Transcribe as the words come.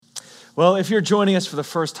Well, if you're joining us for the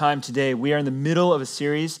first time today, we are in the middle of a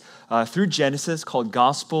series through Genesis called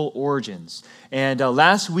Gospel Origins. And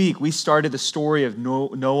last week, we started the story of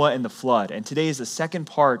Noah and the flood. And today is the second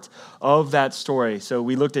part of that story. So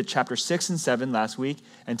we looked at chapter 6 and 7 last week.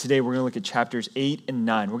 And today we're going to look at chapters 8 and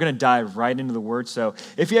 9. We're going to dive right into the word. So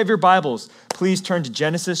if you have your Bibles, please turn to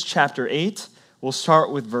Genesis chapter 8. We'll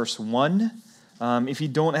start with verse 1. If you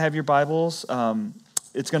don't have your Bibles,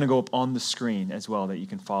 it's going to go up on the screen as well that you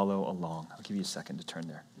can follow along. I'll give you a second to turn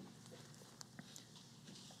there.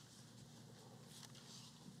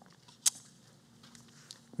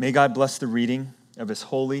 May God bless the reading of his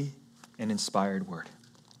holy and inspired word.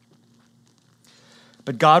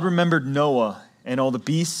 But God remembered Noah and all the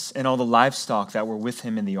beasts and all the livestock that were with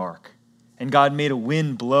him in the ark. And God made a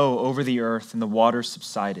wind blow over the earth, and the waters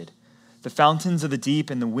subsided. The fountains of the deep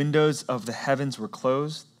and the windows of the heavens were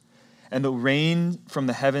closed, and the rain from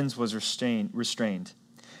the heavens was restrained,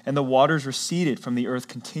 and the waters receded from the earth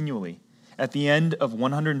continually. At the end of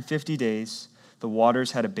 150 days, the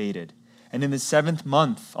waters had abated. And in the 7th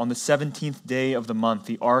month, on the 17th day of the month,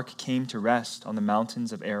 the ark came to rest on the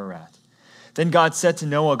mountains of Ararat. Then God said to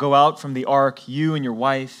Noah, "Go out from the ark, you and your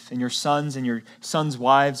wife, and your sons'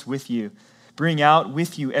 wives with you. Bring out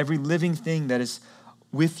with you every living thing that is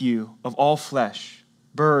with you of all flesh,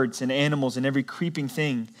 birds and animals and every creeping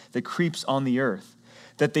thing that creeps on the earth,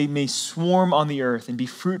 that they may swarm on the earth and be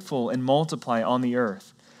fruitful and multiply on the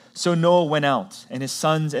earth." So Noah went out, and his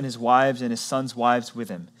sons and his wives and his sons' wives with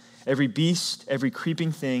him. Every beast, every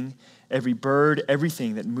creeping thing, every bird,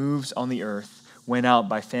 everything that moves on the earth went out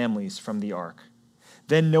by families from the ark.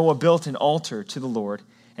 Then Noah built an altar to the Lord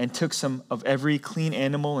and took some of every clean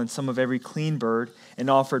animal and some of every clean bird and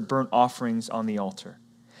offered burnt offerings on the altar.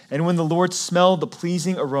 And when the Lord smelled the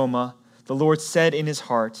pleasing aroma, the Lord said in his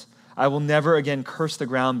heart, "I will never again curse the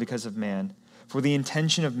ground because of man, for the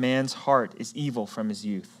intention of man's heart is evil from his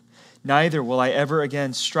youth. Neither will I ever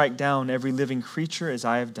again strike down every living creature as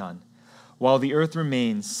I have done. While the earth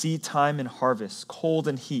remains, seed time and harvest, cold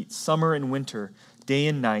and heat, summer and winter, day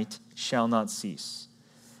and night shall not cease."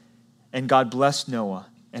 And God blessed Noah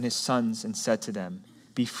and his sons and said to them,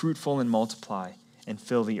 "Be fruitful and multiply and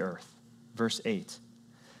fill the earth." Verse 8.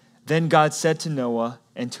 Then God said to Noah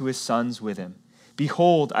and to his sons with him,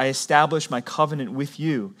 "Behold, I establish my covenant with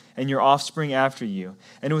you and your offspring after you,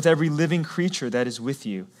 and with every living creature that is with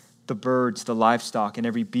you, the birds, the livestock, and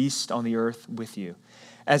every beast on the earth with you.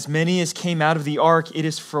 As many as came out of the ark, it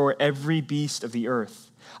is for every beast of the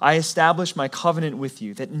earth. I establish my covenant with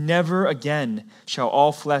you, that never again shall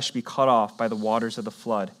all flesh be cut off by the waters of the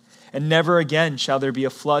flood, and never again shall there be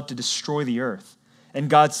a flood to destroy the earth." And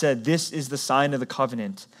God said, "This is the sign of the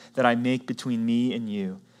covenant that I make between me and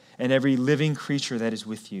you, and every living creature that is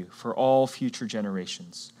with you, for all future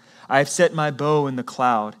generations. I have set my bow in the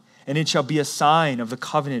cloud, and it shall be a sign of the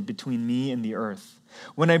covenant between me and the earth.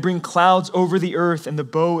 When I bring clouds over the earth, and the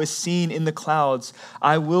bow is seen in the clouds,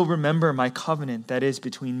 I will remember my covenant that is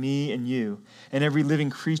between me and you, and every living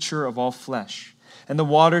creature of all flesh. And the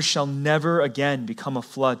waters shall never again become a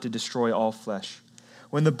flood to destroy all flesh.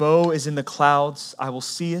 When the bow is in the clouds, I will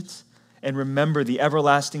see it and remember the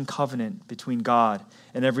everlasting covenant between God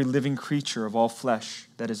and every living creature of all flesh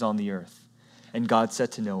that is on the earth." And God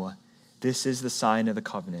said to Noah, "This is the sign of the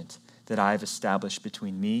covenant that I have established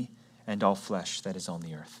between me and all flesh that is on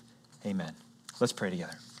the earth." Amen. Let's pray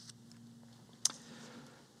together.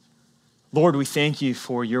 Lord, we thank you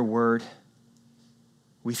for your word.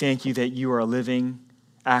 We thank you that you are a living,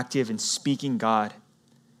 active, and speaking God.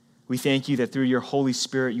 We thank you that through your Holy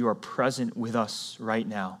Spirit, you are present with us right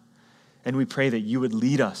now. And we pray that you would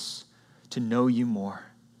lead us to know you more,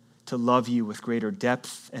 to love you with greater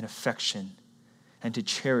depth and affection, and to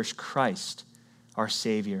cherish Christ, our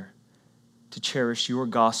Savior, to cherish your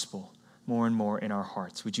gospel more and more in our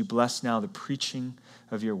hearts. Would you bless now the preaching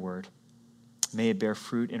of your word? May it bear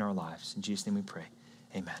fruit in our lives. In Jesus' name we pray.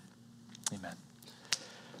 Amen. Amen.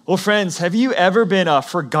 Well, friends, have you ever been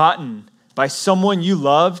forgotten by someone you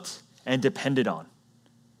loved and depended on?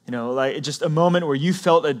 You know, like just a moment where you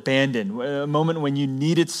felt abandoned, a moment when you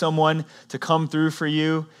needed someone to come through for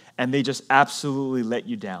you and they just absolutely let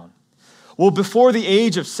you down. Well, before the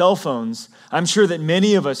age of cell phones, I'm sure that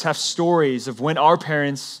many of us have stories of when our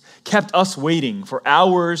parents kept us waiting for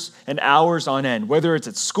hours and hours on end, whether it's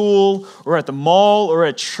at school or at the mall or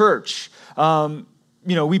at church.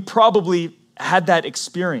 We probably had that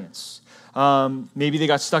experience. Maybe they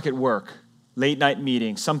got stuck at work, late night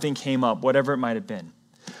meeting, something came up, whatever it might have been.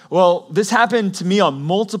 Well, this happened to me on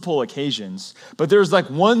multiple occasions, but there's like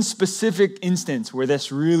one specific instance where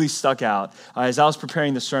this really stuck out. As I was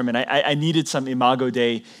preparing the sermon, I needed some Imago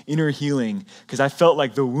Dei inner healing because I felt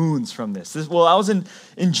like the wounds from this. Well, I was in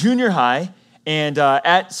junior high and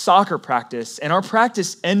at soccer practice, and our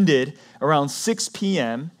practice ended around 6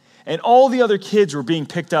 p.m., and all the other kids were being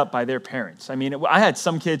picked up by their parents. I mean, I had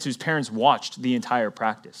some kids whose parents watched the entire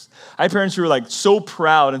practice. I had parents who were like so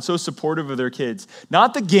proud and so supportive of their kids.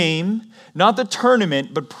 Not the game, not the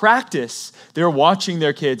tournament, but practice. They were watching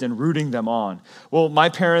their kids and rooting them on. Well, my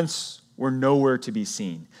parents were nowhere to be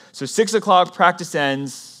seen. So 6 o'clock, practice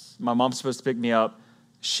ends. My mom's supposed to pick me up.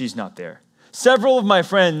 She's not there. Several of my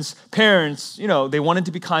friends' parents, they wanted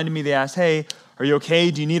to be kind to me. They asked, hey, are you okay?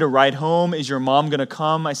 Do you need a ride home? Is your mom going to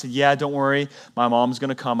come? I said, yeah, don't worry. My mom's going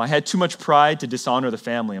to come. I had too much pride to dishonor the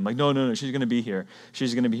family. I'm like, no, she's going to be here.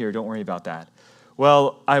 She's going to be here. Don't worry about that.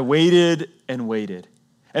 Well, I waited and waited.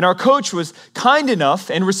 And our coach was kind enough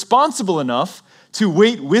and responsible enough to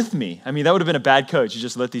wait with me. I mean, that would have been a bad coach. You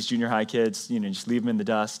just let these junior high kids, just leave them in the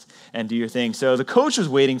dust and do your thing. So the coach was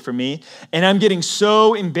waiting for me, and I'm getting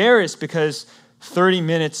so embarrassed because 30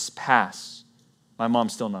 minutes pass. My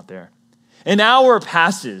mom's still not there. An hour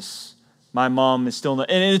passes. My mom is still not,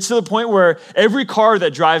 and it's to the point where every car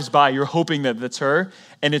that drives by, you're hoping that that's her,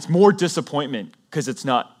 and it's more disappointment because it's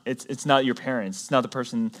not your parents. It's not the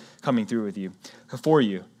person coming through with you, for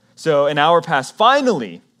you. So an hour passed.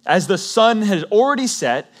 Finally, as the sun has already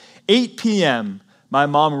set, 8 p.m., my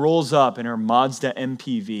mom rolls up in her Mazda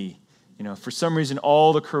MPV. For some reason,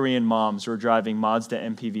 all the Korean moms were driving Mazda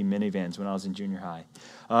MPV minivans when I was in junior high.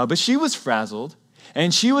 But she was frazzled.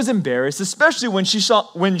 And she was embarrassed, especially when she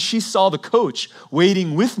saw the coach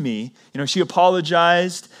waiting with me. She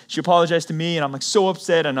apologized. She apologized to me, and I'm like so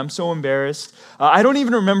upset, and I'm so embarrassed. I don't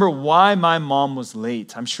even remember why my mom was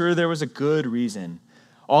late. I'm sure there was a good reason.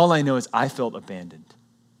 All I know is I felt abandoned.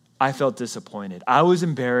 I felt disappointed. I was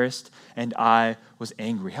embarrassed, and I was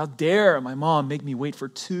angry. How dare my mom make me wait for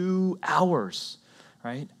 2 hours,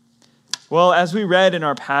 right? Well, as we read in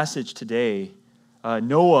our passage today,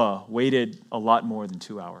 Noah waited a lot more than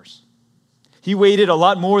 2 hours. He waited a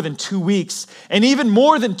lot more than 2 weeks and even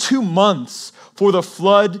more than 2 months for the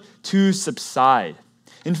flood to subside.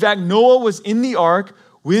 In fact, Noah was in the ark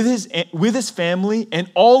with his family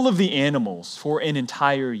and all of the animals for an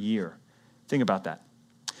entire year. Think about that.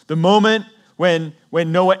 The moment when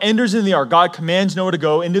Noah enters in the ark, God commands Noah to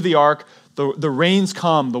go into the ark, the rains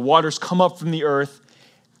come, the waters come up from the earth,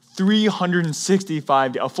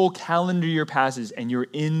 365, a full calendar year passes, and you're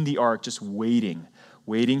in the ark just waiting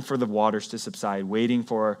for the waters to subside, waiting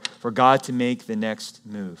for God to make the next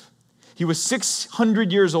move. He was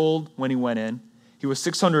 600 years old when he went in. He was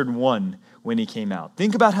 601 when he came out.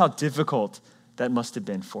 Think about how difficult that must have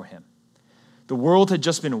been for him. The world had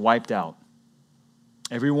just been wiped out.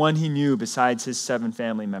 Everyone he knew besides his 7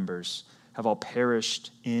 family members have all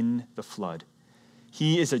perished in the flood.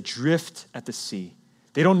 He is adrift at the sea.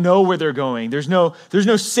 They don't know where they're going. There's no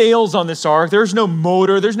sails on this ark. There's no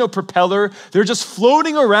motor. There's no propeller. They're just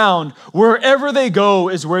floating around. Wherever they go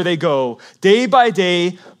is where they go. Day by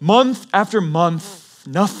day, month after month,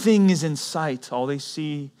 nothing is in sight. All they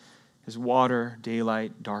see is water,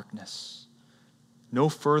 daylight, darkness. No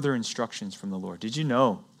further instructions from the Lord. Did you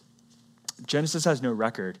know? Genesis has no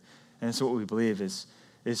record, and so what we believe is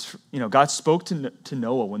God spoke to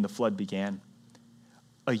Noah when the flood began.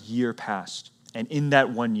 A year passed. And in that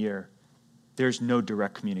 1 year, there's no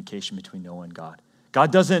direct communication between Noah and God. God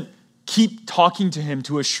doesn't keep talking to him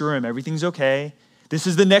to assure him everything's okay. This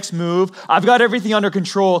is the next move. I've got everything under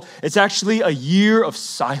control. It's actually a year of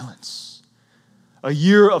silence. A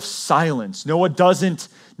year of silence. Noah doesn't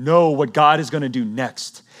know what God is going to do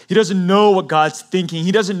next. He doesn't know what God's thinking.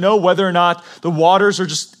 He doesn't know whether or not the waters are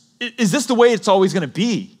just, is this the way it's always going to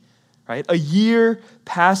be? Right? A year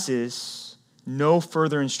passes, no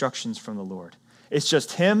further instructions from the Lord. It's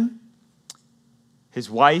just him, his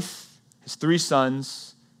wife, his 3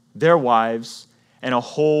 sons, their wives, and a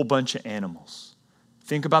whole bunch of animals.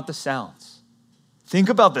 Think about the sounds. Think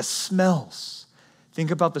about the smells.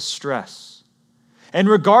 Think about the stress. And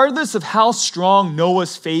regardless of how strong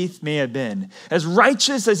Noah's faith may have been, as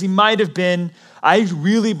righteous as he might have been, I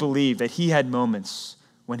really believe that he had moments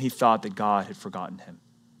when he thought that God had forgotten him.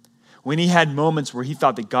 When he had moments where he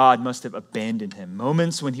thought that God must have abandoned him.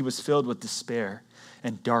 Moments when he was filled with despair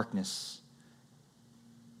and darkness,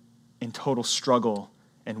 in total struggle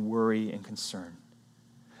and worry and concern.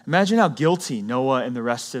 Imagine how guilty Noah and the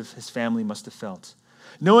rest of his family must have felt,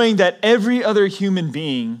 knowing that every other human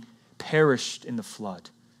being perished in the flood,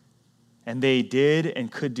 and they did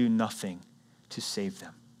and could do nothing to save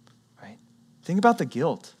them, right? Think about the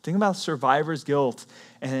guilt. Think about survivor's guilt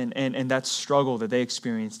and that struggle that they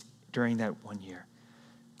experienced during that 1 year.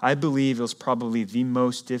 I believe it was probably the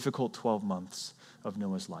most difficult 12 months of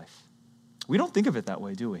Noah's life. We don't think of it that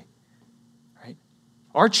way, do we? Right?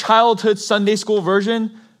 Our childhood Sunday school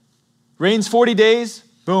version, rains 40 days,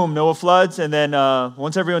 boom, Noah floods, and then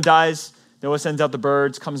once everyone dies, Noah sends out the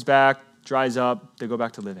birds, comes back, dries up, they go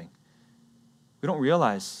back to living. We don't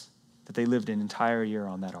realize that they lived an entire year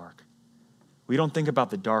on that ark. We don't think about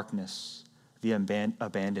the darkness, the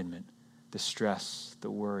abandonment, the stress, the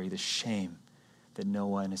worry, the shame that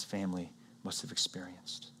Noah and his family must have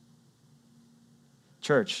experienced.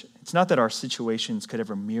 Church, it's not that our situations could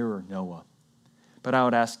ever mirror Noah, but I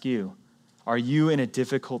would ask you, are you in a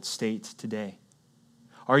difficult state today?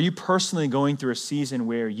 Are you personally going through a season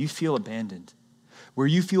where you feel abandoned, where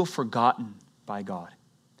you feel forgotten by God?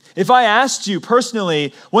 If I asked you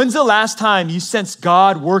personally, when's the last time you sensed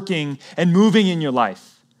God working and moving in your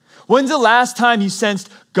life? When's the last time you sensed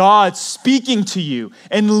God speaking to you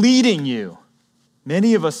and leading you?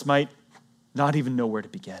 Many of us might not even know where to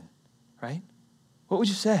begin, right? What would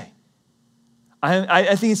you say?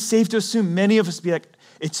 I think it's safe to assume many of us be like,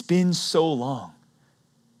 it's been so long.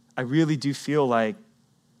 I really do feel like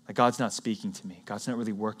God's not speaking to me. God's not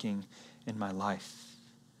really working in my life.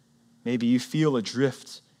 Maybe you feel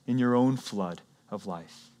adrift in your own flood of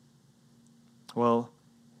life. Well,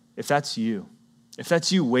 if that's you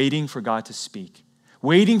waiting for God to speak,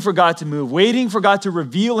 waiting for God to move, waiting for God to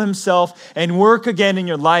reveal himself and work again in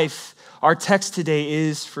your life, our text today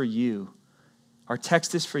is for you. Our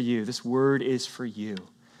text is for you. This word is for you.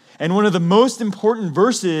 And one of the most important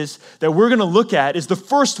verses that we're going to look at is the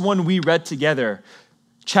first one we read together,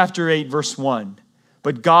 chapter 8, verse 1.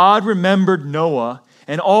 But God remembered Noah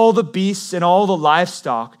and all the beasts and all the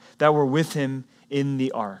livestock that were with him in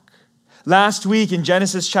the ark. Last week in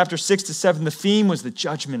Genesis chapter 6 to 7, the theme was the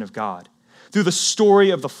judgment of God through the story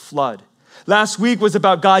of the flood. Last week was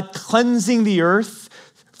about God cleansing the earth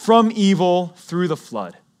from evil through the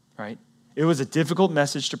flood, right? It was a difficult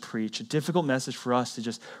message to preach, a difficult message for us to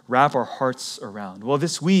just wrap our hearts around. Well,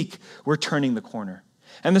 this week, we're turning the corner.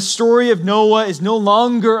 And the story of Noah is no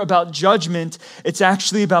longer about judgment, it's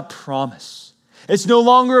actually about promise. It's no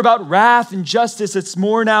longer about wrath and justice, it's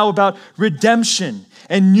more now about redemption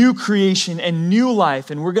and new creation and new life.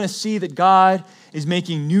 And we're going to see that God is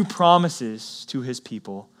making new promises to his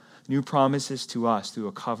people, new promises to us through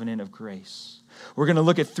a covenant of grace. We're going to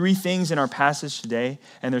look at three things in our passage today,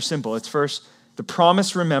 and they're simple. It's first, the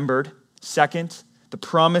promise remembered. Second, the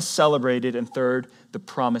promise celebrated. And third, the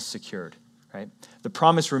promise secured, right? The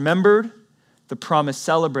promise remembered, the promise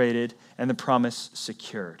celebrated, and the promise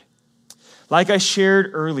secured. Like I shared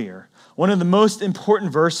earlier, one of the most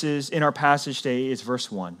important verses in our passage today is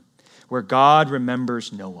verse 1, where God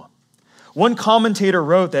remembers Noah. One commentator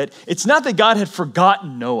wrote that it's not that God had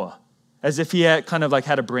forgotten Noah, as if he had kind of like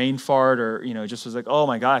had a brain fart or, just was like, oh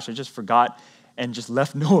my gosh, I just forgot and just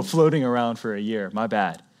left Noah floating around for a year. My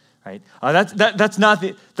bad, right? That's not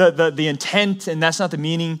the intent, and that's not the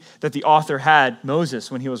meaning that the author had,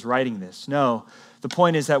 Moses, when he was writing this. No, the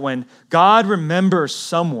point is that when God remembers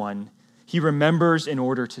someone, he remembers in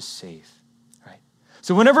order to save, right?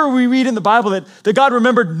 So whenever we read in the Bible that God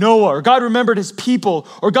remembered Noah, or God remembered his people,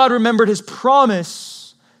 or God remembered his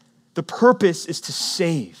promise, the purpose is to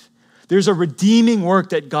save. There's a redeeming work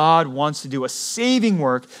that God wants to do, a saving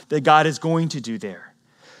work that God is going to do there.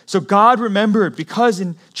 So God remembered because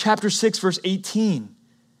in chapter 6, verse 18,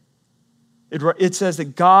 it says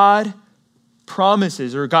that God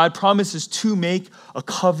promises to make a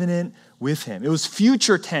covenant with him. It was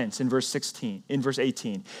future tense in verse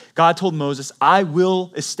 18. God told Moses, I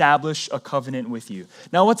will establish a covenant with you.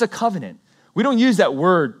 Now, what's a covenant? We don't use that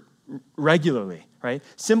word regularly, right?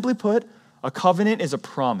 Simply put, a covenant is a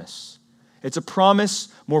promise. It's a promise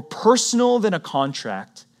more personal than a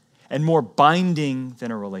contract and more binding than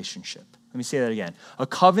a relationship. Let me say that again. A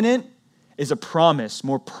covenant is a promise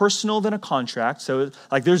more personal than a contract. So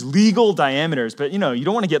like there's legal diameters, but you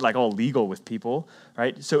don't want to get like all legal with people,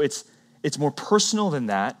 right? So it's more personal than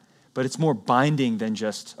that, but it's more binding than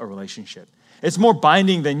just a relationship. It's more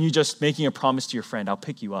binding than you just making a promise to your friend, I'll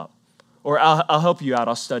pick you up, or I'll help you out,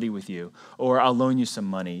 I'll study with you, or I'll loan you some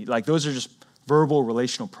money. Like those are just verbal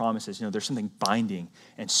relational promises. There's something binding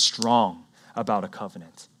and strong about a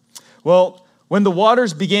covenant. Well, when the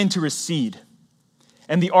waters began to recede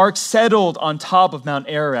and the ark settled on top of Mount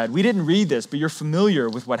Ararat, we didn't read this, but you're familiar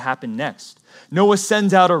with what happened next. Noah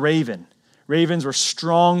sends out a raven. Ravens were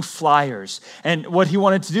strong flyers. And what he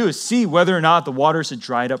wanted to do is see whether or not the waters had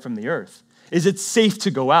dried up from the earth. Is it safe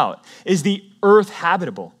to go out? Is the earth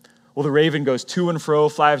habitable? Well, the raven goes to and fro,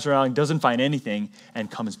 flies around, doesn't find anything, and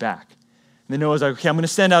comes back. And then Noah's like, okay, I'm going to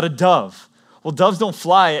send out a dove. Well, doves don't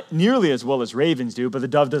fly nearly as well as ravens do, but the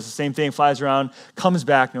dove does the same thing, flies around, comes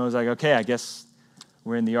back. Noah's like, okay, I guess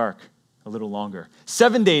we're in the ark a little longer.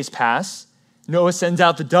 7 days pass. Noah sends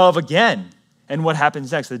out the dove again. And what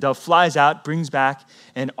happens next? The dove flies out, brings back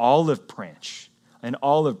an olive branch. And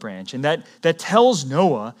that tells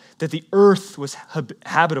Noah that the earth was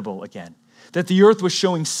habitable again, that the earth was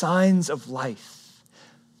showing signs of life.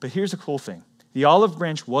 But here's a cool thing. The olive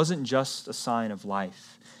branch wasn't just a sign of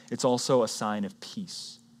life. It's also a sign of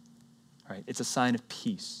peace. Right? It's a sign of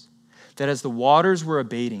peace. That as the waters were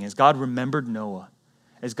abating, as God remembered Noah,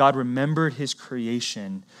 as God remembered his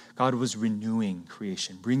creation, God was renewing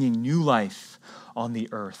creation, bringing new life on the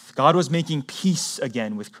earth. God was making peace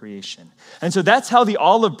again with creation. And so that's how the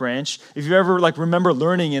olive branch, if you ever remember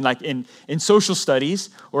learning in social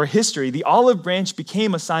studies or history, the olive branch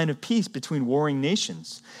became a sign of peace between warring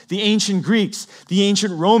nations. The ancient Greeks, the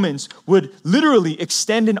ancient Romans would literally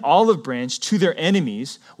extend an olive branch to their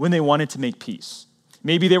enemies when they wanted to make peace.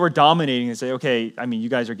 Maybe they were dominating and say, okay, you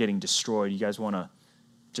guys are getting destroyed. You guys want to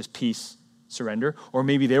just peace, surrender? Or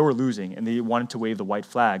maybe they were losing and they wanted to wave the white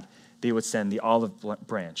flag. They would send the olive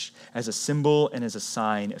branch as a symbol and as a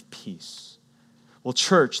sign of peace. Well,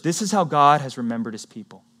 church, this is how God has remembered his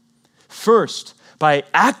people. First, by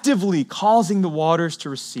actively causing the waters to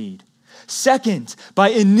recede. Second, by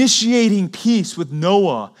initiating peace with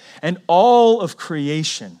Noah and all of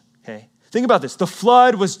creation. Okay? Think about this. The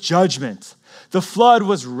flood was judgment. The flood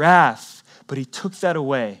was wrath, but he took that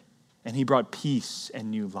away and he brought peace and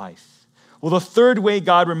new life. Well, the third way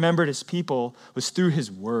God remembered his people was through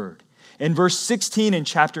his word. In verse 16 in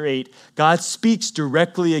chapter 8, God speaks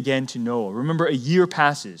directly again to Noah. Remember, a year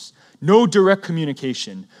passes. No direct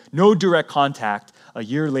communication, no direct contact. A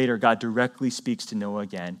year later, God directly speaks to Noah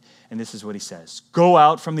again. And this is what he says. Go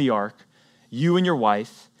out from the ark, you and your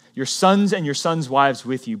wife, your sons and your sons' wives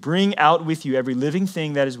with you. Bring out with you every living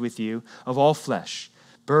thing that is with you of all flesh,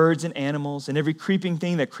 birds and animals, and every creeping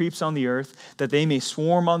thing that creeps on the earth, that they may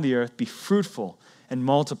swarm on the earth, be fruitful, and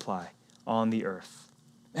multiply on the earth.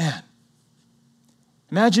 Man,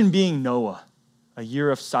 imagine being Noah, a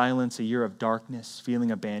year of silence, a year of darkness,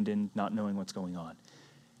 feeling abandoned, not knowing what's going on.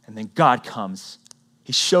 And then God comes,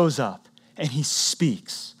 he shows up, and he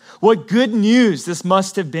speaks. What good news this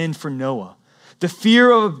must have been for Noah. The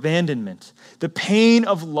fear of abandonment, the pain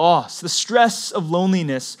of loss, the stress of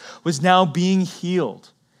loneliness was now being healed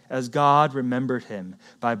as God remembered him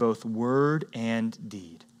by both word and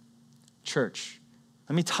deed. Church,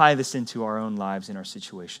 let me tie this into our own lives and our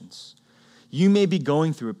situations. You may be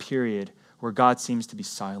going through a period where God seems to be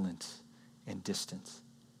silent and distant.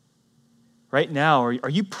 Right now, are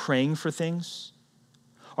you praying for things?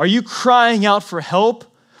 Are you crying out for help?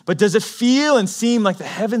 But does it feel and seem like the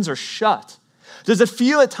heavens are shut? Does it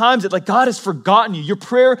feel at times that God has forgotten you? Your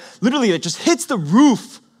prayer literally it just hits the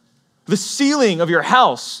roof, the ceiling of your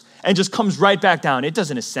house, and just comes right back down. It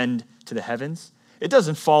doesn't ascend to the heavens. It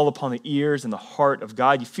doesn't fall upon the ears and the heart of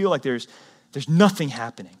God. You feel like there's nothing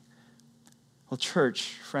happening. Well,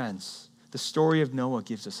 church, friends, the story of Noah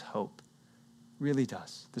gives us hope. It really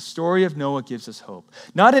does. The story of Noah gives us hope.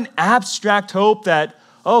 Not an abstract hope that,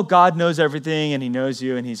 oh, God knows everything and he knows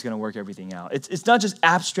you and he's going to work everything out. It's not just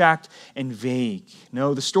abstract and vague.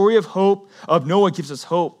 No, the story of Noah gives us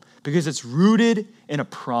hope because it's rooted in a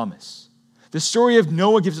promise. The story of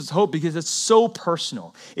Noah gives us hope because it's so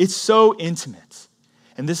personal. It's so intimate.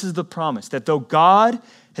 And this is the promise that though God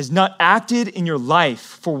has not acted in your life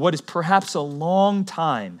for what is perhaps a long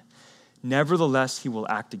time, nevertheless, he will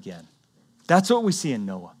act again. That's what we see in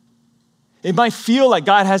Noah. It might feel like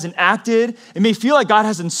God hasn't acted. It may feel like God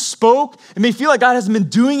hasn't spoke. It may feel like God hasn't been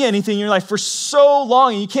doing anything in your life for so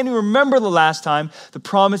long and you can't even remember the last time. The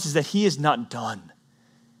promise is that he is not done.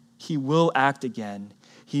 He will act again.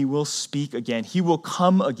 He will speak again. He will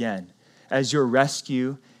come again as your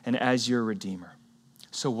rescue and as your redeemer.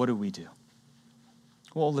 So what do we do?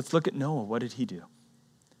 Well, let's look at Noah. What did he do?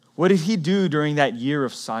 What did he do during that year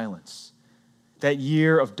of silence? That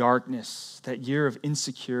year of darkness, that year of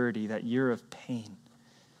insecurity, that year of pain.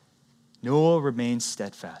 Noah remained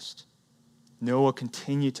steadfast. Noah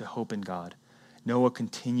continued to hope in God. Noah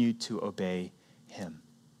continued to obey him.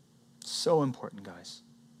 So important, guys.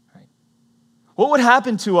 Right? What would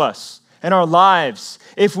happen to us in our lives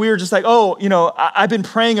if we were just like, I've been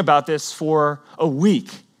praying about this for a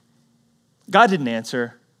week. God didn't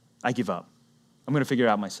answer. I give up. I'm going to figure it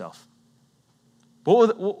out myself.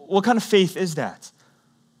 What kind of faith is that?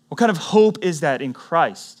 What kind of hope is that in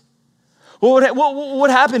Christ? What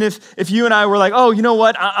would happen if you and I were like, oh, you know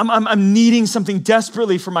what? I'm needing something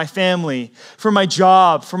desperately for my family, for my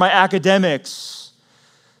job, for my academics.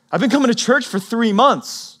 I've been coming to church for 3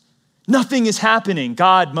 months. Nothing is happening.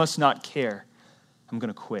 God must not care. I'm going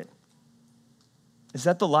to quit. Is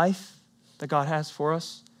that the life that God has for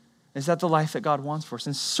us? Is that the life that God wants for us?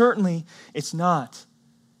 And certainly it's not.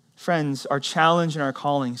 Friends, our challenge and our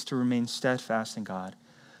calling is to remain steadfast in God,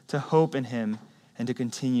 to hope in him, and to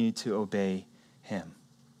continue to obey him.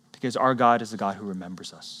 Because our God is a God who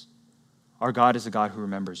remembers us. Our God is a God who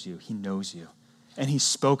remembers you. He knows you. And he's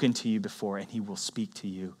spoken to you before, and he will speak to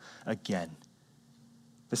you again.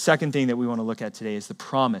 The second thing that we want to look at today is the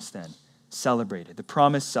promise then celebrated. The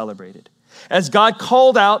promise celebrated. As God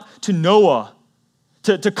called out to Noah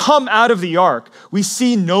to come out of the ark, we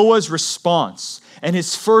see Noah's response and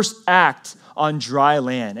his first act on dry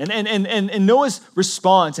land. And Noah's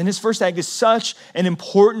response and his first act is such an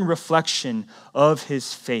important reflection of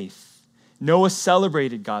his faith. Noah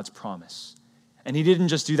celebrated God's promise. And he didn't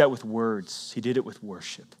just do that with words. He did it with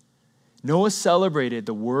worship. Noah celebrated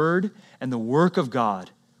the word and the work of God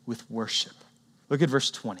with worship. Look at verse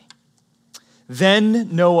 20.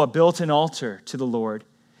 Then Noah built an altar to the Lord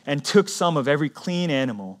and took some of every clean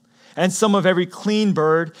animal and some of every clean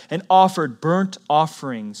bird, and offered burnt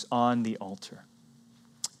offerings on the altar.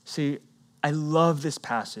 See, I love this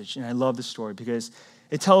passage and I love this story because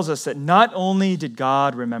it tells us that not only did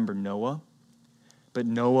God remember Noah, but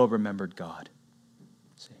Noah remembered God.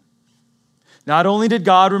 See, not only did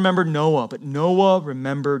God remember Noah, but Noah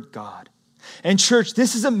remembered God. And church,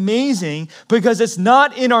 this is amazing because it's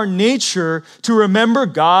not in our nature to remember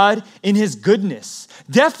God in his goodness.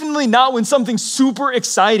 Definitely not when something super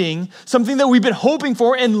exciting, something that we've been hoping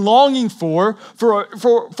for and longing for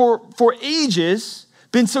ages,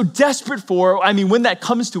 been so desperate for. I mean, when that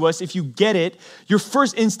comes to us, if you get it, your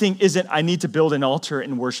first instinct isn't, I need to build an altar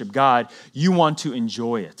and worship God. You want to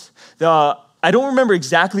enjoy it. I don't remember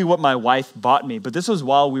exactly what my wife bought me, but this was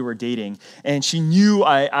while we were dating, and she knew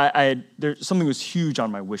something was huge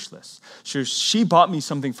on my wish list. She bought me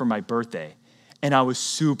something for my birthday, and I was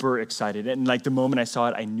super excited. And like the moment I saw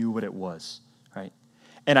it, I knew what it was, right?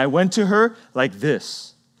 And I went to her like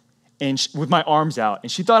this, and with my arms out,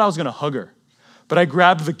 and she thought I was going to hug her, but I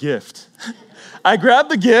grabbed the gift. I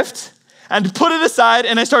grabbed the gift and put it aside,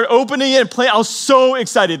 and I started opening it and playing. I was so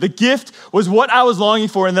excited. The gift was what I was longing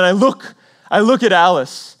for, and then I look at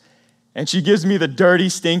Alice, and she gives me the dirty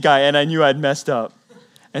stink eye, and I knew I'd messed up.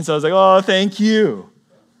 And so I was like, oh, thank you.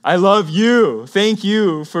 I love you. Thank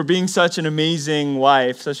you for being such an amazing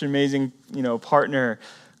wife, such an amazing, partner,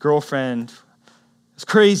 girlfriend. It's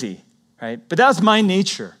crazy, right? But that's my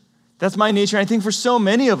nature. That's my nature. And I think for so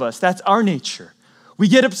many of us, that's our nature. We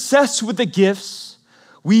get obsessed with the gifts.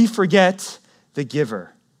 We forget the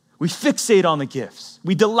giver. We fixate on the gifts.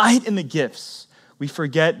 We delight in the gifts. We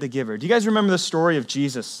forget the giver. Do you guys remember the story of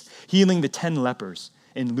Jesus healing the 10 lepers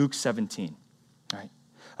in Luke 17?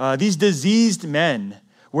 Right? These diseased men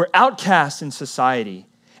were outcasts in society,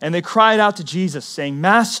 and they cried out to Jesus saying,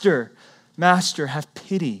 Master, Master, have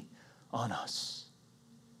pity on us.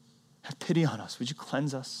 Have pity on us. Would you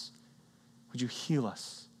cleanse us? Would you heal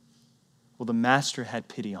us? Well, the Master had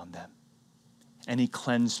pity on them, and he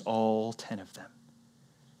cleansed all 10 of them.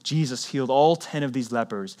 Jesus healed all 10 of these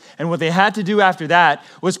lepers. And what they had to do after that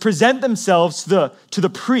was present themselves to the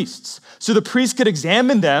priests. So the priests could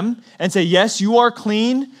examine them and say, yes, you are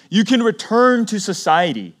clean. You can return to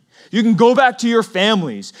society. You can go back to your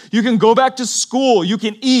families. You can go back to school. You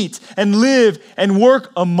can eat and live and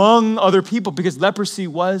work among other people because leprosy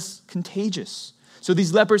was contagious. So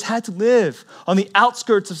these lepers had to live on the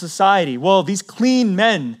outskirts of society. Well, these clean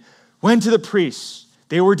men went to the priests.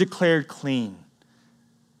 They were declared clean.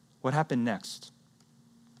 What happened next?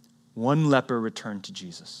 One leper returned to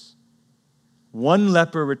Jesus. One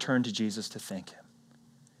leper returned to Jesus to thank him,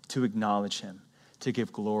 to acknowledge him, to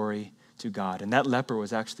give glory to God. And that leper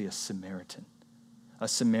was actually a Samaritan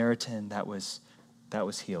that was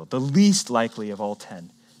healed, the least likely of all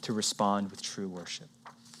 10 to respond with true worship.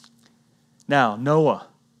 Now, Noah,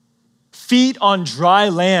 feet on dry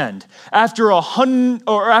land, after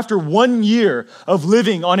 1 year of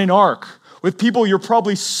living on an ark, with people you're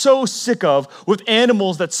probably so sick of, with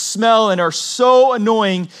animals that smell and are so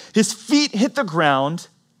annoying, his feet hit the ground,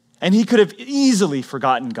 and he could have easily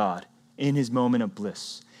forgotten God in his moment of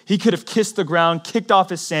bliss. He could have kissed the ground, kicked off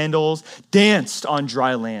his sandals, danced on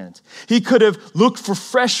dry land. He could have looked for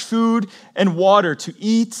fresh food and water to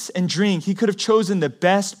eat and drink. He could have chosen the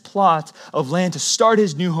best plot of land to start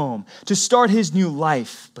his new home, to start his new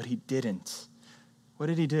life, but he didn't. What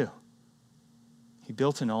did he do? He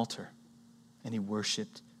built an altar. And he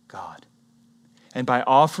worshiped God. And by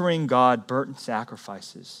offering God burnt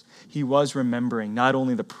sacrifices, he was remembering not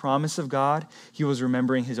only the promise of God, he was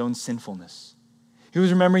remembering his own sinfulness. He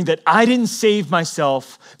was remembering that I didn't save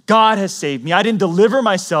myself, God has saved me. I didn't deliver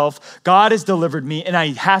myself, God has delivered me, and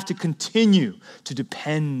I have to continue to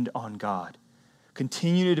depend on God.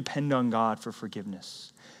 Continue to depend on God for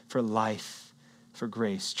forgiveness, for life, for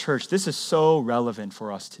grace. Church, this is so relevant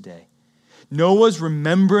for us today. Noah's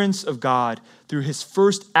remembrance of God through his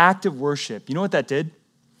first act of worship, you know what that did?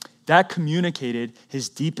 That communicated his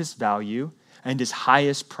deepest value and his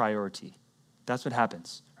highest priority. That's what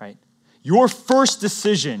happens, right? Your first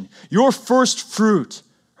decision, your first fruit,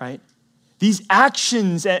 right? These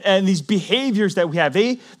actions and these behaviors that we have,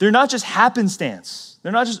 they're not just happenstance.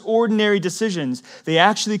 They're not just ordinary decisions. They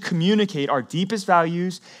actually communicate our deepest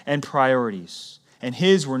values and priorities. And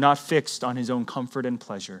his were not fixed on his own comfort and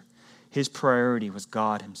pleasure. His priority was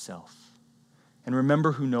God himself. And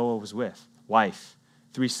remember who Noah was with. Wife,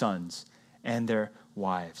 3 sons, and their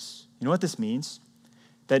wives. You know what this means?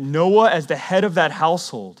 That Noah as the head of that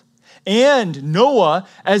household and Noah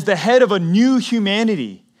as the head of a new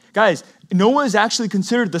humanity. Guys, Noah is actually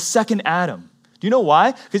considered the second Adam. Do you know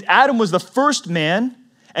why? Because Adam was the first man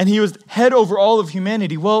and he was head over all of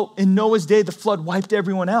humanity. Well, in Noah's day, the flood wiped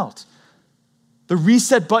everyone out. The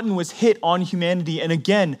reset button was hit on humanity. And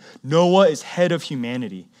again, Noah is head of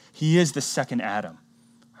humanity. He is the second Adam.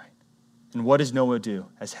 Right? And what does Noah do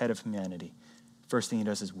as head of humanity? First thing he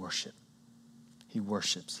does is worship. He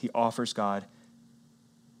worships. He offers God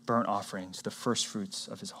burnt offerings, the first fruits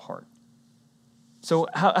of his heart. So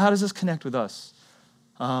how does this connect with us?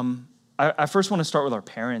 I first want to start with our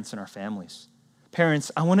parents and our families.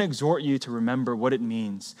 Parents, I want to exhort you to remember what it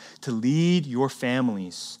means to lead your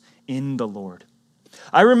families in the Lord.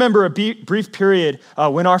 I remember a brief period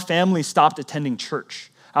when our family stopped attending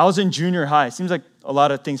church. I was in junior high. It seems like a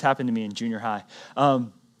lot of things happened to me in junior high.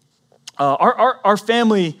 Our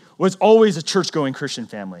family was always a church-going Christian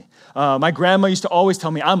family. My grandma used to always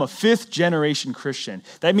tell me, I'm a 5th-generation Christian.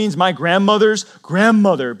 That means my grandmother's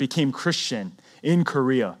grandmother became Christian in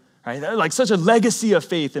Korea. Right? Like such a legacy of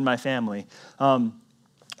faith in my family. Well,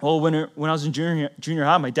 when I was in junior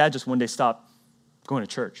high, my dad just one day stopped going to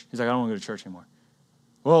church. He's like, I don't want to go to church anymore.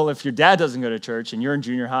 Well, if your dad doesn't go to church and you're in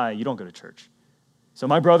junior high, you don't go to church. So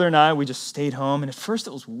my brother and I, we just stayed home. And at first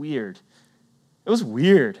it was weird. It was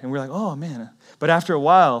weird. And we're like, oh, man. But after a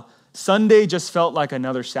while, Sunday just felt like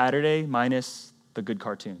another Saturday minus the good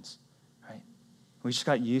cartoons. Right? We just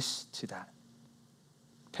got used to that.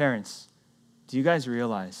 Parents, do you guys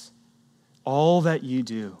realize all that you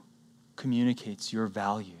do communicates your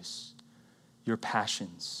values, your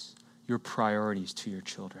passions, your priorities to your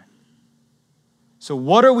children? So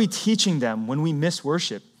what are we teaching them when we miss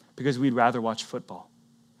worship because we'd rather watch football?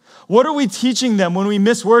 What are we teaching them when we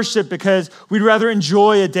miss worship because we'd rather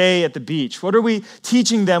enjoy a day at the beach? What are we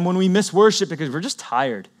teaching them when we miss worship because we're just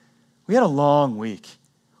tired? We had a long week.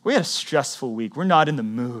 We had a stressful week. We're not in the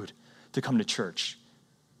mood to come to church.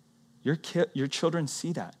 Your children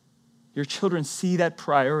see that. Your children see that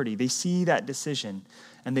priority. They see that decision,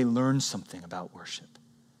 and they learn something about worship.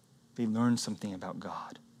 They learn something about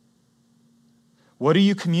God. What do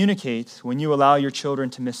you communicate when you allow your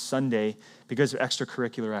children to miss Sunday because of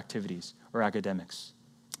extracurricular activities or academics?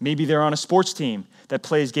 Maybe they're on a sports team that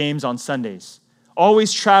plays games on Sundays,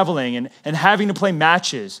 always traveling and having to play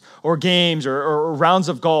matches or games or rounds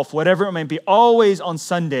of golf, whatever it might be, always on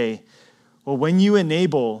Sunday. Well, when you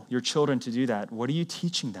enable your children to do that, what are you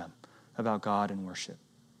teaching them about God and worship?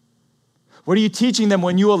 What are you teaching them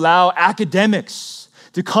when you allow academics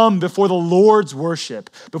to come before the Lord's worship,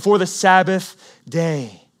 before the Sabbath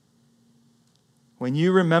day? When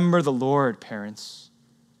you remember the Lord, parents,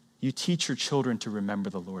 you teach your children to remember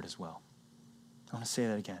the Lord as well. I want to say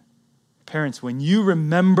that again. Parents, when you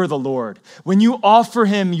remember the Lord, when you offer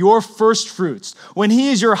him your first fruits, when he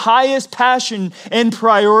is your highest passion and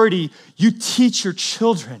priority, you teach your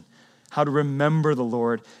children how to remember the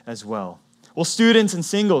Lord as well. Well, students and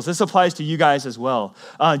singles, this applies to you guys as well.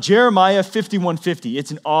 Jeremiah 51:50,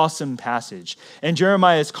 it's an awesome passage. And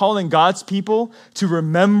Jeremiah is calling God's people to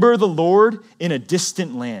remember the Lord in a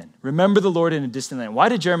distant land. Remember the Lord in a distant land. Why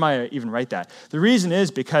did Jeremiah even write that? The reason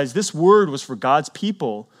is because this word was for God's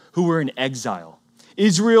people who were in exile.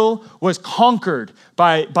 Israel was conquered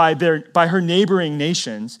by her neighboring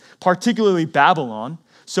nations, particularly Babylon.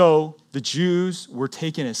 So the Jews were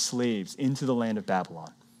taken as slaves into the land of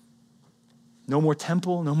Babylon. No more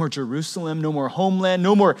temple, no more Jerusalem, no more homeland,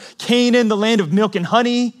 no more Canaan, the land of milk and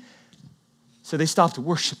honey. So they stopped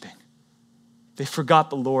worshiping. They forgot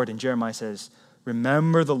the Lord, and Jeremiah says,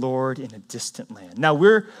 remember the Lord in a distant land. Now,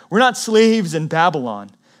 we're not slaves in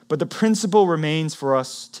Babylon, But the principle remains for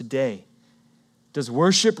us today. Does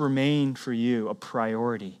worship remain for you a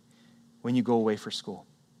priority when you go away for school?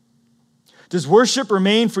 Does worship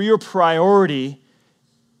remain for you a priority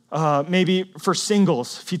maybe for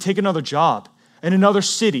singles, if you take another job in another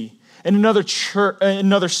city, in another church,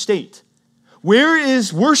 another state? Where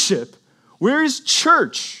is worship? Where is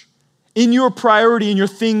church in your priority and your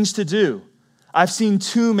things to do? I've seen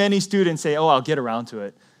too many students say, I'll get around to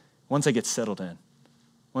it once I get settled in.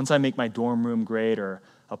 Once I make my dorm room great or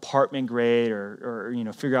apartment great or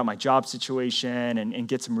figure out my job situation and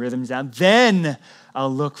get some rhythms down, then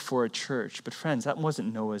I'll look for a church. But friends, that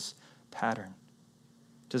wasn't Noah's pattern.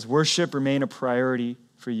 Does worship remain a priority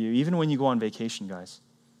for you, even when you go on vacation, guys?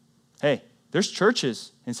 Hey, there's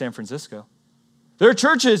churches in San Francisco. There are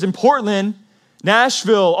churches in Portland,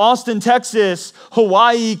 Nashville, Austin, Texas,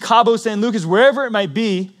 Hawaii, Cabo San Lucas, wherever it might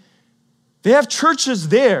be. They have churches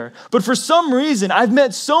there. But for some reason, I've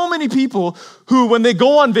met so many people who, when they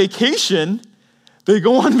go on vacation, they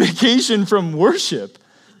go on vacation from worship.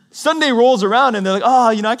 Sunday rolls around and they're like,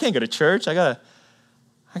 I can't go to church. I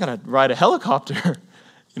gotta ride a helicopter.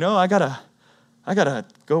 I gotta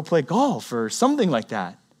go play golf or something like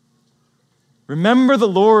that. Remember the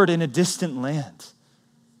Lord in a distant land.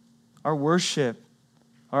 Our worship,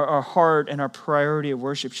 our heart and our priority of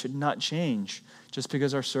worship should not change just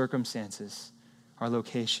because our circumstances, our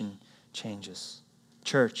location changes.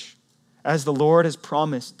 Church, as the Lord has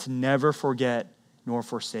promised to never forget nor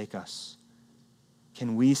forsake us,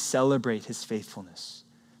 can we celebrate his faithfulness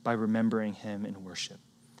by remembering him in worship?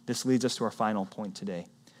 This leads us to our final point today.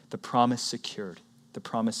 The promise secured. The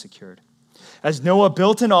promise secured. As Noah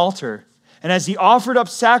built an altar, and as he offered up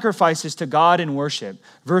sacrifices to God in worship,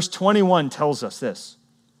 verse 21 tells us this.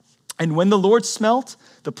 And when the Lord smelt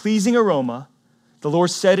the pleasing aroma, the Lord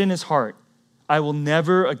said in his heart, I will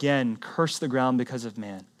never again curse the ground because of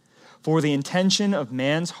man, for the intention of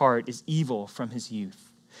man's heart is evil from his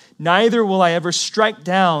youth. Neither will I ever strike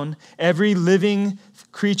down every living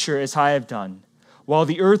creature as I have done. While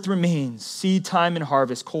the earth remains, seed time and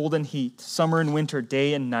harvest, cold and heat, summer and winter,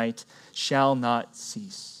 day and night shall not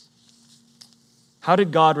cease. How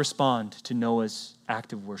did God respond to Noah's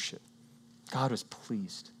act of worship? God was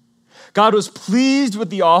pleased. God was pleased with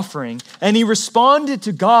the offering, and he responded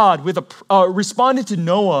to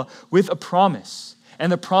Noah with a promise.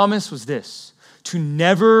 And the promise was this: to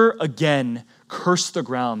never again curse the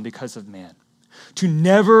ground because of man, to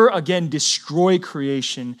never again destroy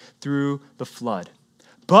creation through the flood.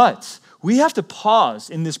 But we have to pause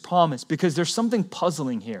in this promise because there's something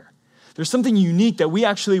puzzling here. There's something unique that we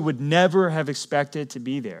actually would never have expected to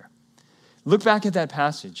be there. Look back at that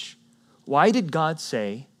passage. Why did God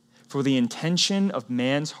say, for the intention of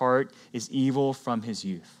man's heart is evil from his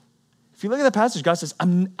youth? If you look at the passage, God says,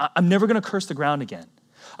 I'm never going to curse the ground again.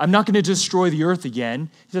 I'm not going to destroy the earth again.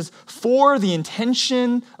 He says, for the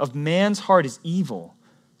intention of man's heart is evil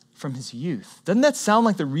from his youth. Doesn't that sound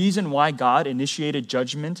like the reason why God initiated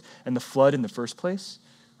judgment and the flood in the first place?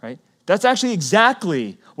 Right? That's actually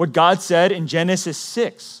exactly what God said in Genesis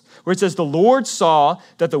 6, where it says, the Lord saw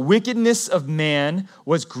that the wickedness of man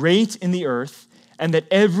was great in the earth, and that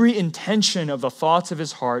every intention of the thoughts of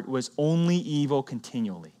his heart was only evil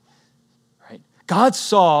continually. Right? God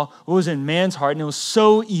saw what was in man's heart, and it was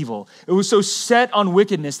so evil. It was so set on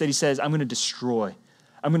wickedness that he says, I'm going to destroy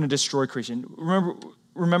creation.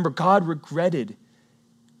 Remember, God regretted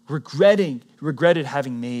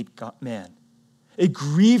having made man. It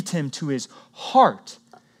grieved him to his heart.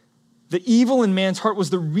 The evil in man's heart was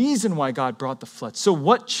the reason why God brought the flood. So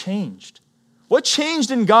what changed? What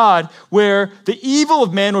changed in God where the evil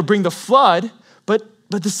of man would bring the flood, but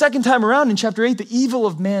the second time around in chapter 8, the evil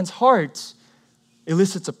of man's heart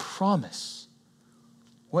elicits a promise?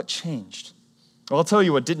 What changed? Well, I'll tell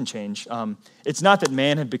you what didn't change. It's not that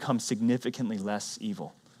man had become significantly less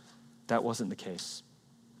evil. That wasn't the case.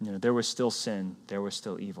 There was still sin. There was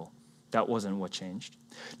still evil. That wasn't what changed.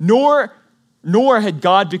 Nor had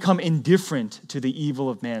God become indifferent to the evil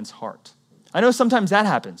of man's heart. I know sometimes that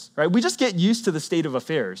happens, right? We just get used to the state of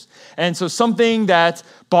affairs. And so something that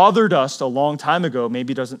bothered us a long time ago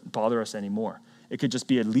maybe doesn't bother us anymore. It could just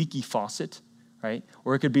be a leaky faucet, right?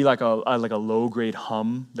 Or it could be like a low-grade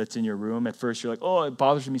hum that's in your room. At first you're like, oh, it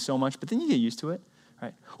bothers me so much, but then you get used to it,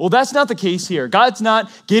 right? Well, that's not the case here. God's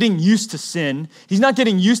not getting used to sin. He's not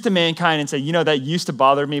getting used to mankind and saying, that used to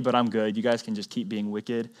bother me, but I'm good. You guys can just keep being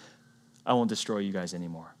wicked. I won't destroy you guys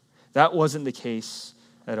anymore. That wasn't the case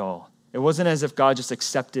at all. It wasn't as if God just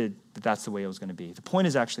accepted that that's the way it was going to be. The point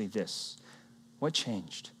is actually this. What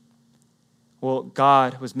changed? Well,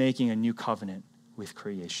 God was making a new covenant with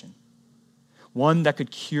creation. One that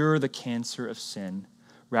could cure the cancer of sin,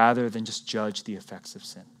 rather than just judge the effects of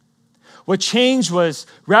sin. What changed was,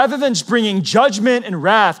 rather than just bringing judgment and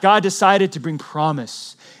wrath, God decided to bring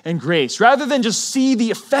promise and grace. Rather than just see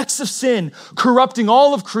the effects of sin corrupting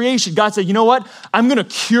all of creation, God said, you know what? I'm going to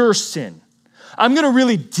cure sin. I'm going to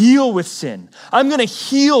really deal with sin. I'm going to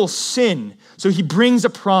heal sin. So he brings a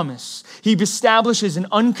promise. He establishes an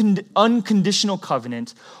unconditional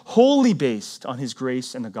covenant, wholly based on his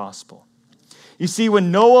grace and the gospel. You see,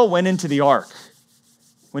 when Noah went into the ark,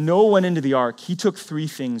 he took three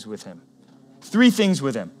things with him.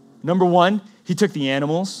 Number one, he took the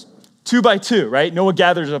animals, 2 by 2, right? Noah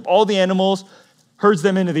gathers up all the animals, herds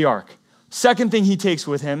them into the ark. Second thing he takes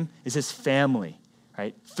with him is his family,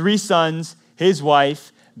 right? 3 sons, his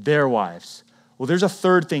wife, their wives. Well, there's a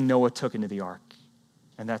third thing Noah took into the ark,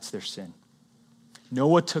 and that's their sin.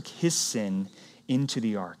 Noah took his sin into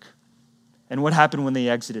the ark. And what happened when they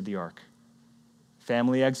exited the ark?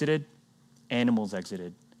 Family exited, animals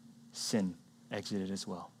exited, sin exited as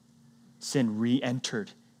well. Sin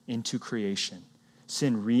re-entered into creation.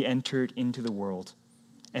 Sin re-entered into the world.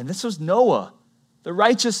 And this was Noah, the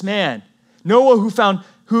righteous man. Noah who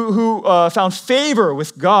found favor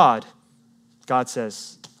with God. God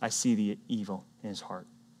says, I see the evil in his heart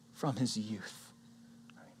from his youth.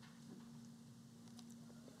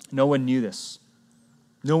 No one knew this.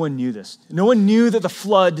 No one knew that the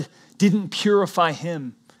flood didn't purify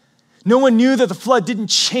him. No one knew that the flood didn't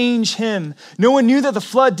change him. No one knew that the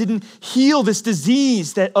flood didn't heal this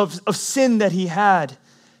disease of sin that he had.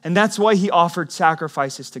 And that's why he offered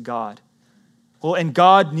sacrifices to God. Well, and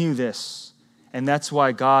God knew this. And that's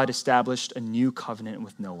why God established a new covenant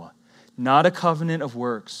with Noah. Not a covenant of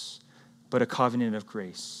works, but a covenant of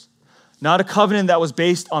grace. Not a covenant that was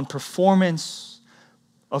based on performance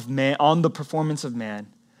of man, on the performance of man,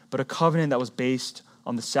 but a covenant that was based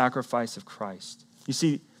on the sacrifice of Christ. You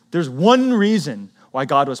see, there's one reason why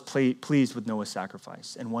God was pleased with Noah's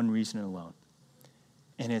sacrifice, and one reason alone.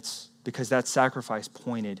 And it's because that sacrifice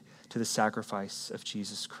pointed to the sacrifice of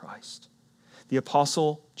Jesus Christ. The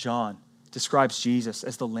Apostle John describes Jesus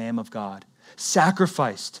as the Lamb of God,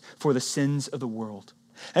 sacrificed for the sins of the world.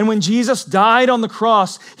 And when Jesus died on the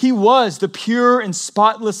cross, he was the pure and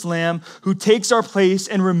spotless Lamb who takes our place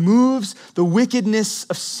and removes the wickedness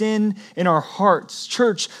of sin in our hearts.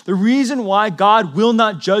 Church, the reason why God will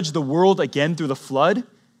not judge the world again through the flood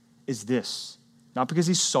is this. Not because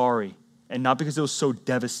he's sorry and not because it was so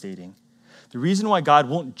devastating. The reason why God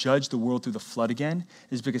won't judge the world through the flood again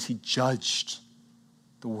is because he judged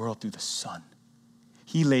the world through the Son.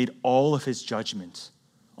 He laid all of his judgment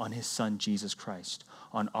on his Son, Jesus Christ,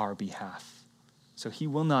 on our behalf. So he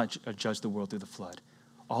will not judge the world through the flood.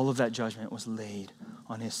 All of that judgment was laid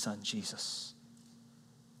on his Son, Jesus.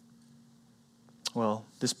 Well,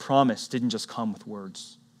 this promise didn't just come with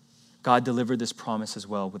words. God delivered this promise as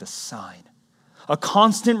well with a sign, a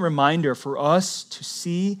constant reminder for us to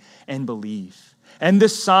see and believe. And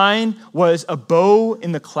this sign was a bow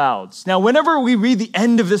in the clouds. Now, whenever we read the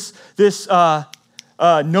end of this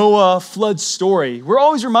Noah flood story, we're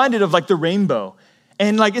always reminded of like the rainbow.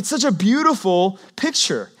 And like, it's such a beautiful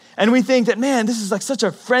picture. And we think that, man, this is like such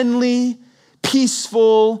a friendly,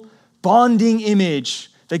 peaceful, bonding image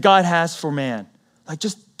that God has for man. Like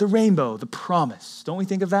just the rainbow, the promise. Don't we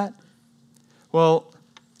think of that? Well,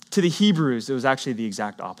 to the Hebrews, it was actually the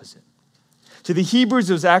exact opposite. To the Hebrews,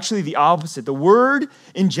 it was actually the opposite. The word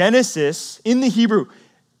in Genesis, in the Hebrew,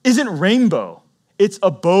 isn't rainbow. It's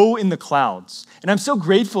a bow in the clouds. And I'm so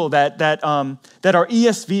grateful that our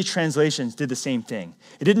ESV translations did the same thing.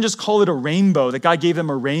 It didn't just call it a rainbow, that God gave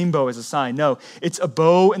them a rainbow as a sign. No, it's a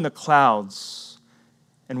bow in the clouds.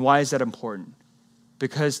 And why is that important?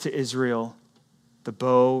 Because to Israel, the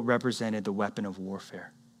bow represented the weapon of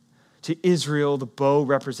warfare. To Israel, the bow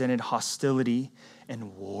represented hostility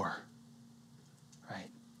and war.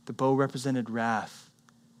 Right? The bow represented wrath.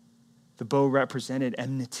 The bow represented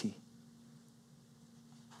enmity.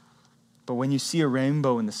 But when you see a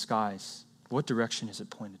rainbow in the skies, what direction is it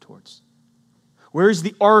pointed towards? Where is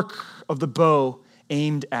the arc of the bow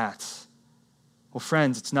aimed at? Well,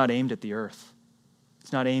 friends, it's not aimed at the earth.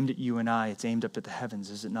 It's not aimed at you and I. It's aimed up at the heavens,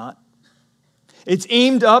 is it not? It's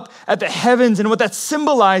aimed up at the heavens, and what that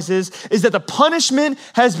symbolizes is that the punishment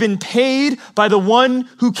has been paid by the one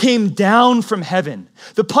who came down from heaven.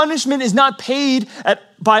 The punishment is not paid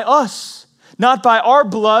by us, not by our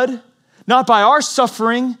blood, not by our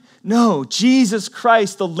suffering. No, Jesus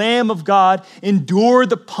Christ, the Lamb of God,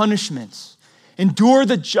 endured the punishments, endured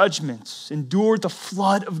the judgments, endured the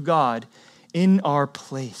flood of God in our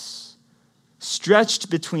place.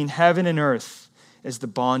 Stretched between heaven and earth is the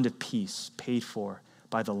bond of peace paid for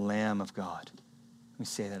by the Lamb of God. Let me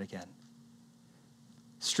say that again.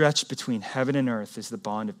 Stretched between heaven and earth is the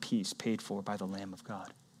bond of peace paid for by the Lamb of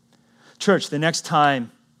God. Church, the next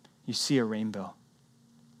time you see a rainbow,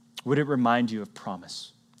 would it remind you of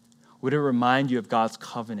promise? Would it remind you of God's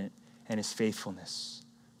covenant and his faithfulness?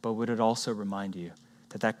 But would it also remind you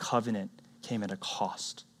that that covenant came at a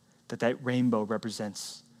cost, that that rainbow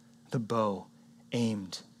represents the bow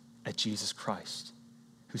aimed at Jesus Christ,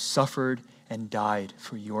 who suffered and died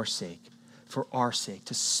for your sake, for our sake,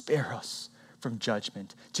 to spare us from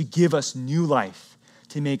judgment, to give us new life,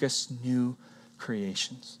 to make us new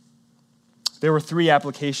creations. There were 3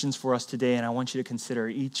 applications for us today, and I want you to consider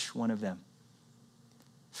each one of them.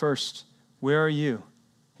 First, where are you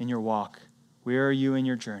in your walk? Where are you in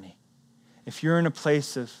your journey? If you're in a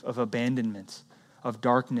place of abandonment, of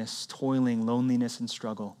darkness, toiling, loneliness, and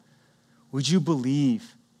struggle, would you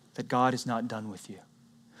believe that God is not done with you?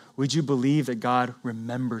 Would you believe that God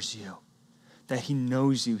remembers you, that he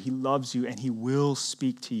knows you, he loves you, and he will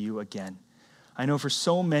speak to you again? I know for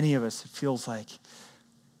so many of us, it feels like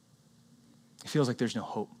there's no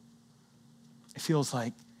hope. It feels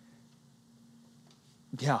like,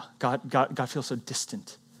 God feels so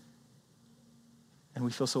distant. And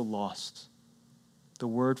we feel so lost. The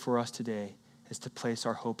word for us today is to place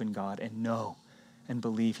our hope in God and know and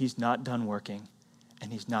believe he's not done working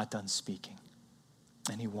and he's not done speaking.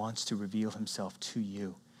 And he wants to reveal himself to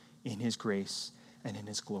you in his grace and in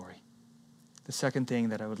his glory. The second thing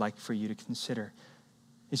that I would like for you to consider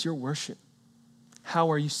is your worship. How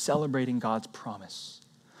are you celebrating God's promise?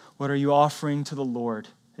 What are you offering to the Lord?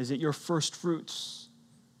 Is it your first fruits,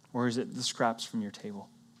 or is it the scraps from your table?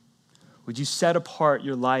 Would you set apart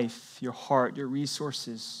your life, your heart, your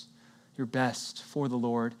resources, your best for the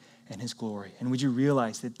Lord and his glory? And would you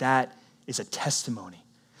realize that that is a testimony?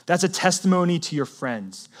 That's a testimony to your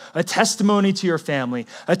friends, a testimony to your family,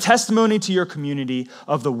 a testimony to your community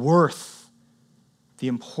of the worth, the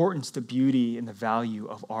importance, the beauty, and the value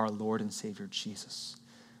of our Lord and Savior Jesus.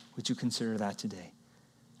 Would you consider that today?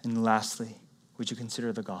 And lastly, would you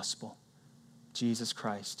consider the gospel? Jesus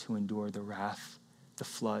Christ, who endured the wrath, the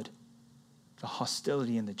flood, the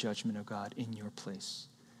hostility, and the judgment of God in your place.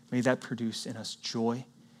 May that produce in us joy.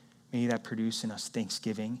 May that produce in us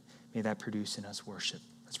thanksgiving. May that produce in us worship.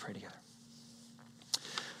 Let's pray together.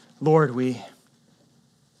 Lord, we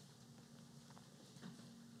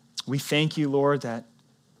thank you, Lord, that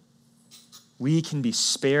we can be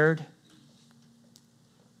spared,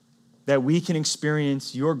 that we can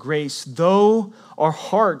experience your grace, though our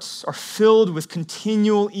hearts are filled with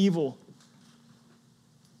continual evil.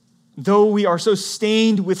 Though we are so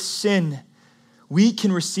stained with sin, we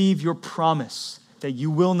can receive your promise that you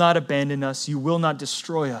will not abandon us, you will not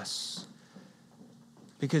destroy us,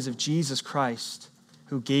 because of Jesus Christ,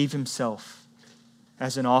 who gave himself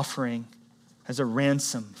as an offering, as a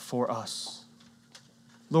ransom for us.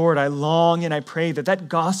 Lord, I long and I pray that that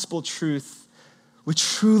gospel truth would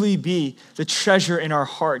truly be the treasure in our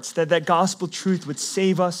hearts, that that gospel truth would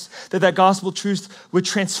save us, that that gospel truth would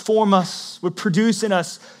transform us, would produce in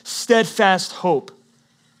us steadfast hope.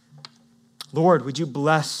 Lord, would you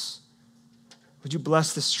bless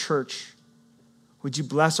this church? Would you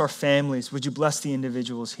bless our families? Would you bless the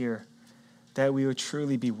individuals here? That we would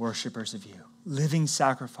truly be worshipers of you, living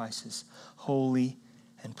sacrifices, holy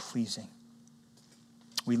and pleasing.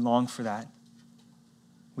 We long for that.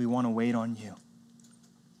 We want to wait on you.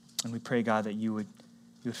 And we pray, God, that you would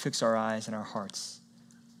fix our eyes and our hearts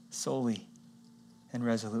solely and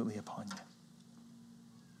resolutely upon you.